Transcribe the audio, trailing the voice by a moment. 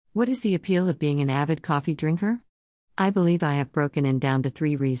What is the appeal of being an avid coffee drinker? I believe I have broken it down to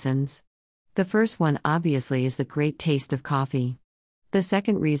 3 reasons. The first one obviously is the great taste of coffee. The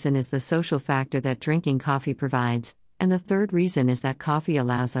second reason is the social factor that drinking coffee provides, and the third reason is that coffee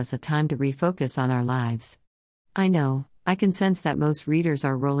allows us a time to refocus on our lives. I know, I can sense that most readers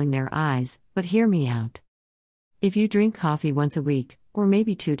are rolling their eyes, but hear me out. If you drink coffee once a week, or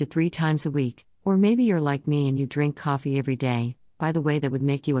maybe 2 to 3 times a week, or maybe you're like me and you drink coffee every day, by the way that would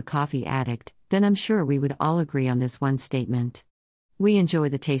make you a coffee addict, then I'm sure we would all agree on this one statement. We enjoy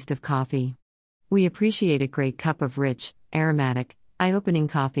the taste of coffee. We appreciate a great cup of rich, aromatic, eye-opening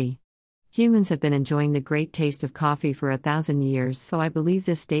coffee. Humans have been enjoying the great taste of coffee for 1,000 years, so I believe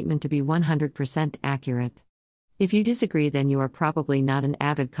this statement to be 100% accurate. If you disagree, then you are probably not an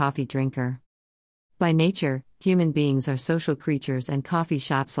avid coffee drinker. By nature, human beings are social creatures and coffee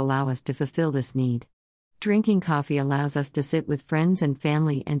shops allow us to fulfill this need. Drinking coffee allows us to sit with friends and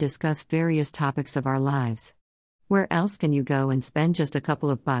family and discuss various topics of our lives. Where else can you go and spend just a couple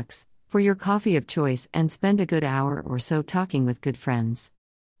of bucks for your coffee of choice and spend a good hour or so talking with good friends?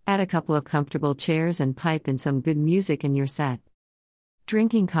 Add a couple of comfortable chairs and pipe in some good music and you're set.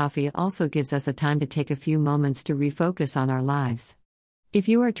 Drinking coffee also gives us a time to take a few moments to refocus on our lives. If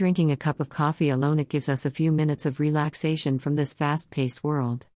you are drinking a cup of coffee alone, it gives us a few minutes of relaxation from this fast-paced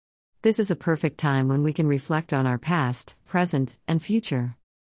world. This is a perfect time when we can reflect on our past, present, and future.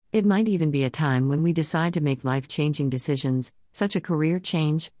 It might even be a time when we decide to make life-changing decisions, such as a career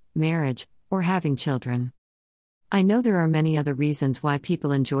change, marriage, or having children. I know there are many other reasons why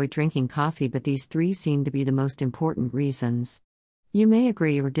people enjoy drinking coffee, but these 3 seem to be the most important reasons. You may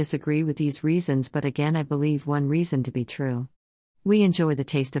agree or disagree with these reasons, but again, I believe one reason to be true. We enjoy the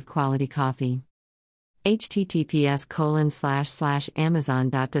taste of quality coffee.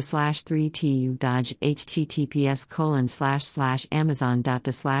 https://amazon.to/3tu dodge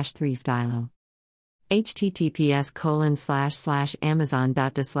https://amazon.to/3fdilo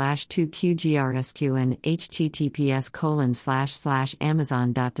https://amazon.to/2qgrsq and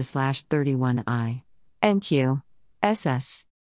https://amazon.to/31i nq ss